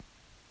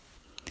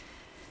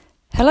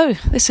Hello,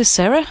 this is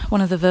Sarah, one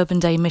of the Verbum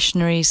Dei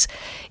missionaries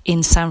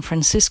in San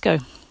Francisco.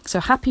 So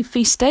happy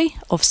feast day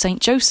of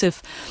St.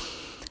 Joseph.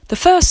 The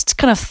first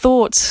kind of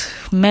thought,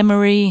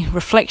 memory,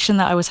 reflection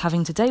that I was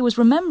having today was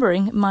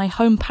remembering my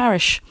home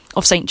parish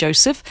of St.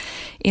 Joseph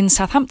in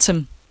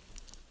Southampton.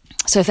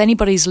 So if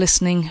anybody's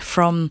listening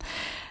from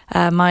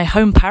my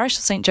home parish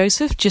of St.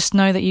 Joseph, just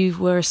know that you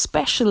were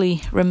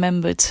especially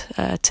remembered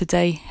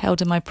today,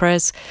 held in my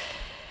prayers.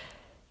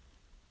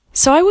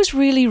 So I was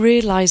really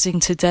realising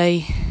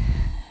today,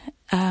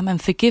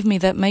 and forgive me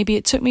that maybe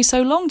it took me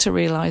so long to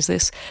realise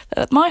this,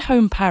 that my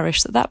home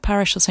parish, that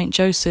parish of St.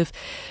 Joseph,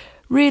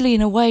 really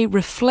in a way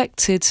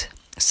reflected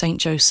St.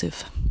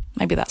 Joseph.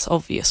 Maybe that's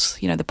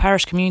obvious. You know, the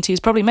parish community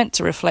is probably meant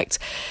to reflect,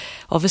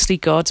 obviously,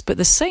 God, but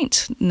the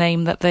saint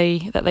name that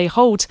they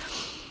hold.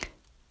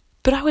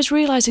 But I was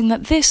realising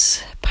that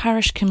this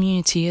parish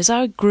community, as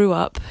I grew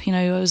up,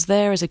 I was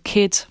there as a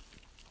kid,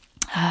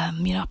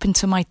 up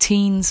into my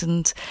teens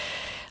and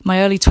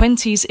my early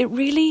 20s, it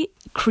really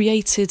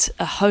created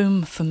a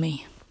home for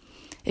me.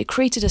 It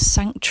created a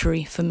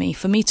sanctuary for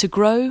me to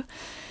grow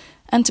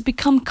and to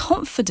become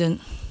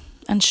confident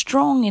and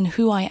strong in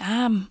who I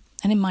am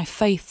and in my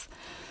faith.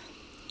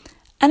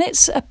 And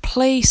it's a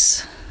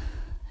place,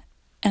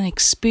 an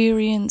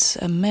experience,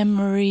 a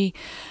memory,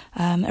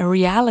 a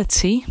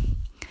reality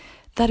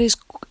that is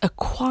a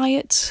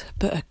quiet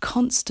but a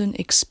constant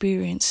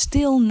experience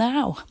still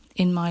now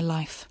in my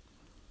life.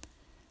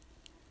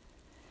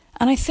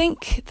 And I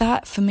think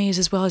that for me is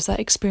as well as that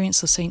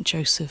experience of St.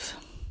 Joseph.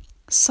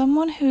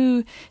 Someone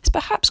who is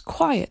perhaps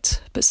quiet,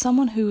 but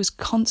someone who is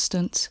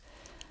constant.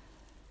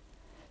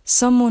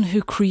 Someone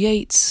who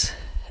creates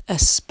a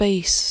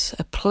space,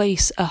 a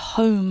place, a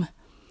home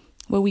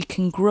where we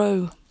can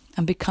grow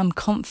and become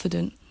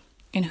confident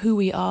in who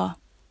we are,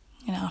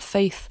 in our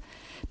faith,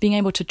 being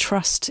able to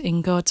trust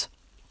in God.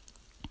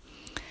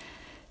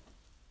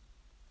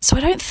 So I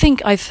don't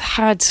think I've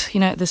had,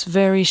 this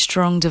very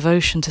strong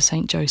devotion to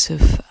St.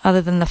 Joseph,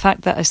 other than the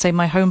fact that I say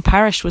my home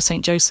parish was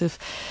St. Joseph.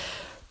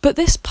 But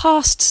this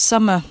past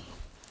summer,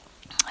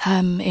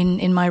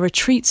 in my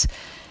retreat,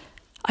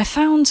 I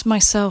found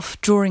myself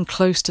drawing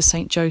close to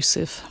St.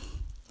 Joseph.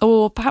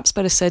 Or perhaps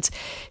better said,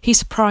 he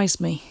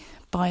surprised me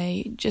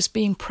by just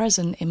being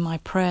present in my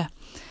prayer.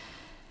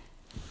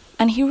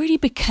 And he really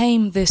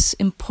became this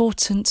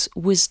important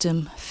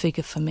wisdom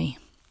figure for me.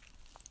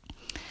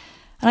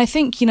 And I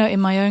think,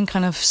 in my own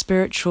kind of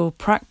spiritual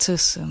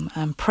practice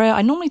and prayer,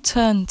 I normally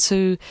turn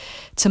to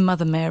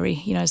Mother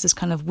Mary, as this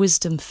kind of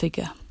wisdom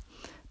figure.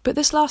 But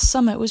this last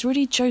summer, it was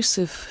really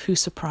Joseph who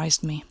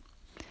surprised me.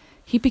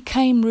 He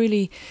became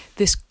really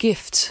this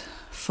gift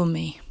for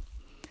me.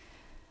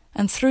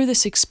 And through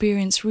this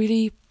experience,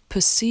 really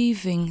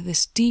perceiving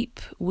this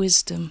deep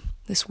wisdom,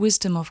 this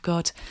wisdom of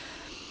God.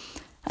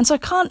 And so I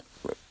can't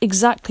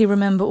exactly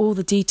remember all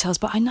the details,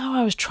 but I know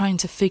I was trying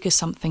to figure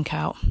something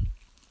out.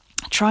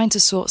 Trying to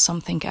sort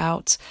something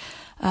out.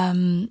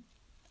 And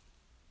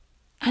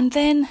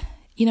then,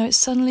 it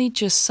suddenly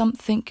just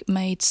something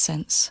made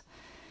sense.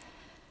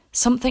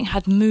 Something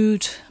had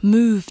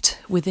moved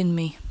within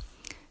me.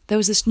 There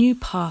was this new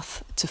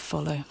path to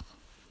follow.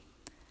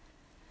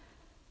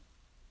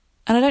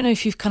 And I don't know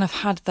if you've kind of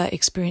had that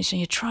experience and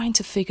you're trying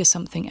to figure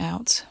something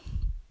out.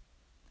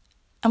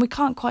 And we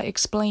can't quite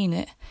explain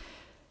it.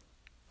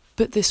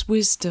 But this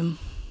wisdom,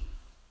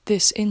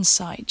 this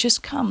insight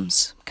just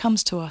comes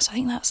to us. I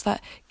think that's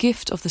that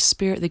gift of the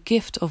Spirit, the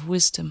gift of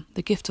wisdom,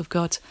 the gift of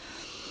God.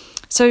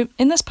 So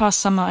in this past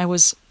summer, I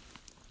was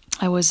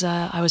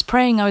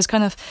praying. I was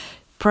kind of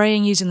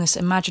praying using this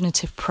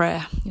imaginative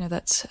prayer,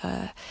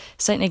 that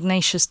Saint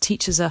Ignatius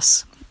teaches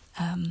us.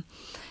 And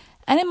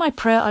in my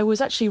prayer, I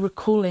was actually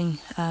recalling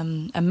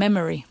a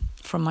memory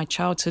from my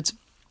childhood.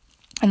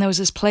 And there was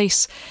this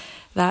place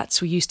that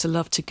we used to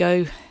love to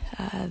go,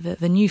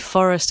 the New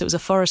Forest. It was a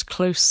forest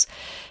close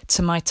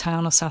to my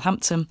town of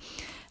Southampton.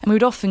 And we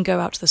would often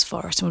go out to this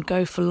forest and would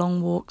go for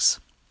long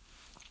walks.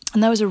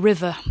 And there was a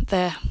river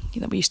there,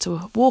 we used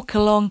to walk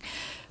along.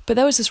 But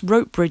there was this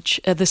rope bridge,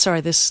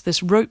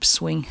 this rope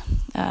swing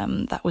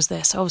that was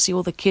there. So obviously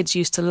all the kids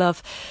used to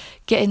love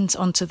getting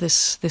onto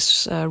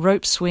this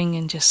rope swing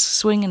and just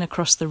swinging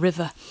across the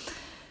river.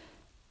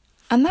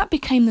 And that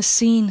became the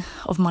scene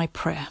of my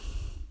prayer.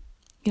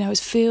 It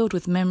was filled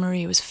with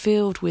memory. It was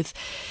filled with,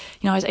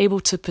 I was able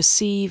to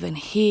perceive and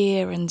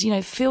hear and,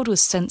 filled with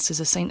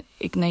senses, as St.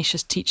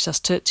 Ignatius teaches us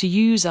to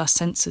use our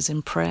senses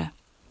in prayer.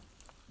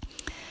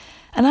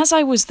 And as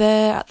I was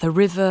there at the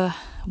river,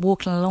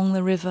 walking along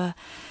the river,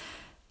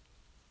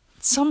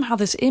 somehow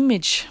this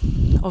image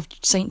of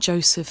St.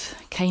 Joseph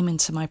came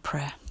into my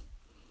prayer.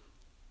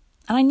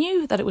 And I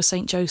knew that it was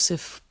St.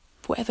 Joseph.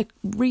 For whatever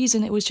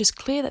reason, it was just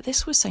clear that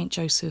this was St.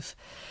 Joseph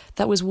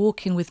that was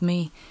walking with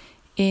me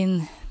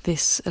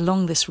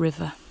along this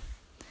river.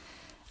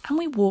 And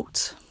we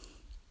walked.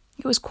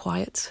 It was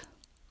quiet.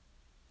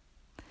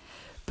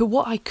 But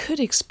what I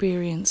could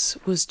experience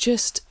was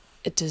just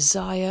a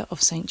desire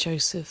of St.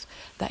 Joseph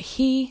that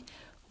he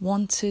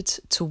wanted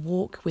to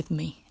walk with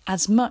me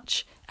as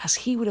much as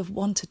he would have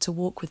wanted to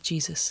walk with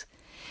Jesus.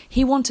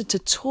 He wanted to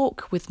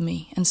talk with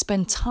me and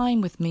spend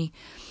time with me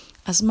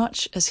as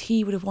much as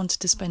he would have wanted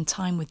to spend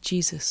time with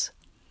Jesus.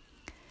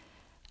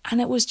 And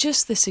it was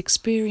just this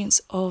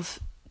experience of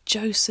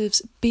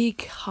Joseph's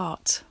big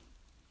heart,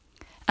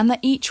 and that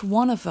each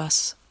one of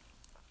us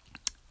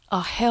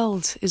are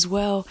held as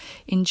well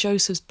in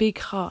Joseph's big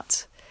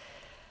heart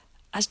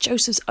as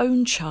Joseph's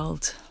own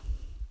child.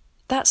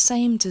 That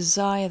same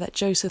desire that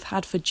Joseph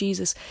had for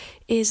Jesus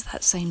is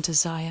that same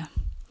desire.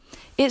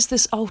 It's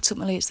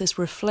this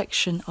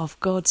reflection of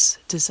God's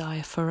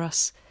desire for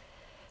us.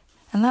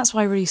 And that's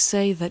why I really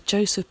say that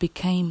Joseph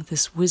became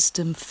this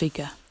wisdom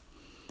figure.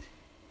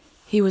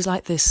 He was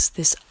like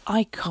this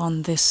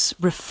icon, this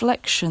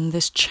reflection,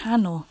 this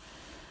channel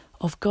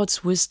of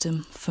God's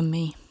wisdom for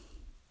me.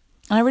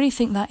 And I really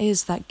think that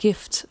is that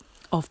gift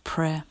of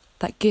prayer,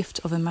 that gift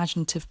of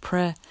imaginative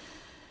prayer,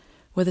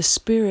 where the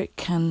Spirit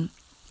can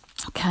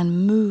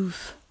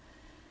move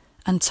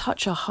and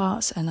touch our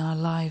hearts and our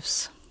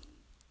lives.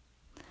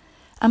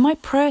 And my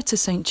prayer to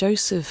Saint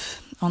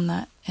Joseph in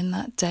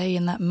that day,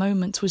 in that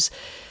moment, was,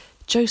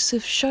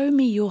 Joseph, show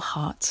me your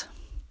heart.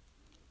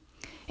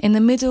 In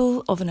the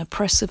middle of an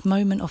oppressive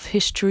moment of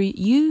history,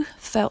 you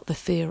felt the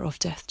fear of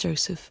death,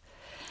 Joseph,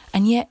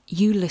 and yet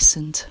you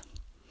listened.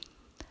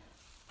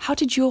 How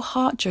did your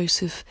heart,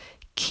 Joseph,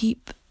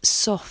 keep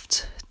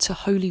soft to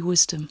holy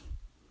wisdom?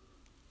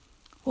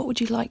 What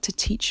would you like to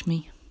teach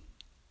me?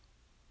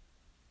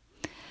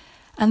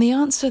 And the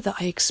answer that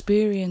I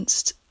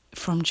experienced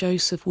from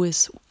Joseph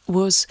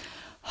was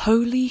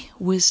holy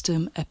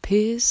wisdom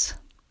appears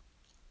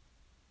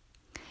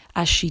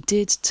as she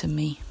did to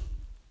me.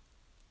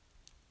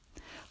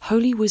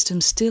 Holy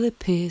wisdom still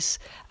appears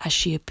as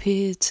she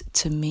appeared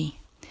to me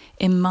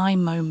in my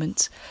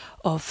moment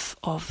of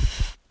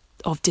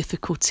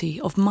difficulty,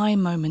 of my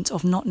moment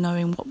of not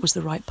knowing what was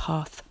the right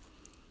path.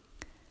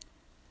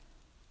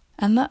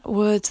 And that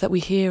word that we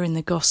hear in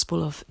the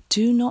gospel of,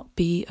 do not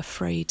be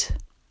afraid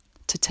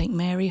to take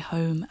Mary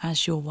home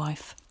as your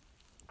wife.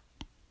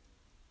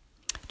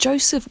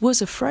 Joseph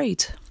was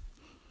afraid.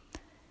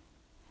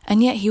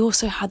 And yet he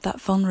also had that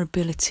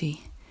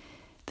vulnerability.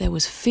 There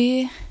was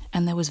fear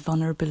and there was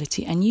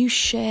vulnerability. And you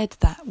shared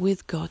that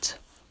with God.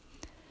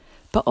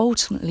 But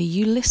ultimately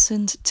you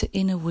listened to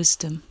inner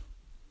wisdom.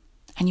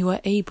 And you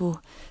were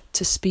able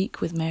to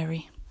speak with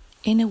Mary.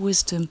 Inner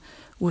wisdom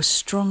was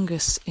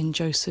strongest in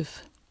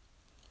Joseph.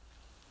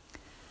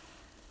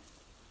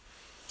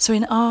 So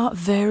in our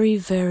very,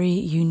 very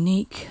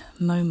unique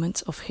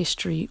moment of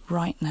history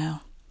right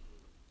now,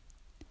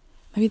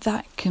 maybe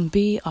that can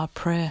be our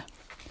prayer,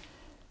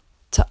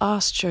 to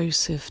ask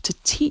Joseph to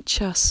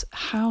teach us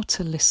how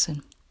to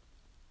listen.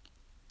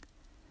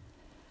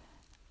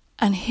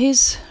 And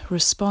his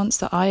response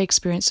that I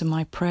experience in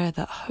my prayer,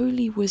 that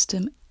holy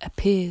wisdom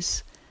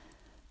appears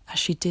as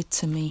she did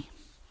to me.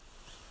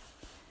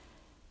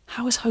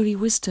 How is holy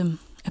wisdom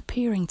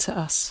appearing to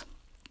us?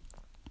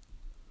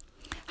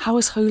 How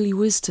is holy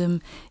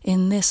wisdom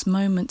in this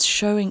moment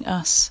showing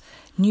us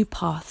new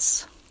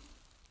paths?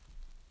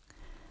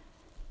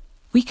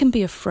 We can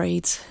be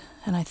afraid,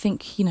 and I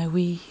think,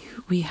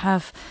 we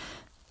have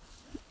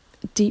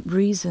deep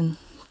reason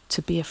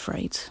to be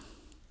afraid.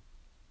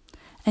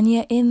 And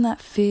yet in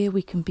that fear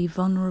we can be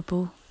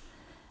vulnerable,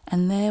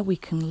 and there we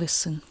can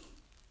listen.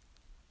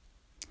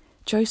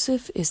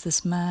 Joseph is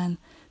this man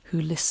who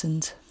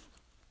listened.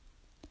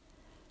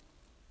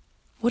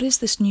 What is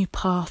this new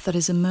path that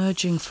is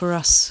emerging for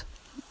us,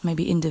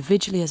 maybe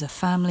individually as a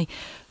family,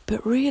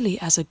 but really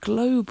as a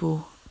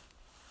global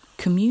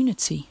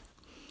community,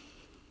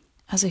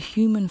 as a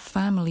human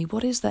family?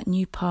 What is that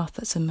new path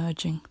that's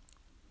emerging?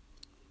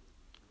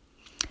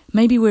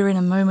 Maybe we're in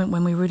a moment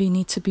when we really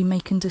need to be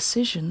making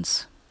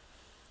decisions.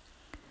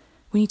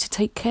 We need to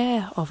take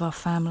care of our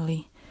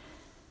family.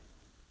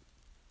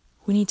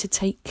 We need to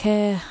take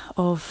care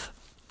of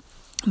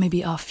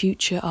maybe our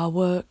future, our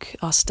work,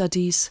 our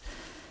studies.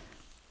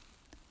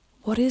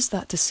 What is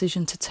that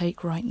decision to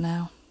take right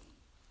now?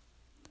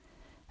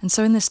 And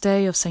so in this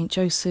day of St.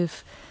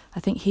 Joseph, I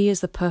think he is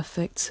the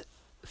perfect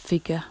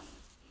figure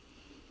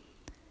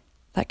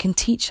that can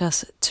teach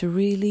us to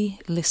really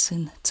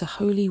listen to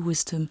holy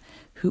wisdom,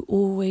 who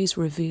always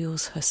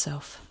reveals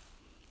herself.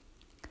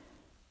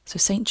 So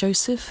St.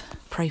 Joseph,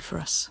 pray for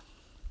us.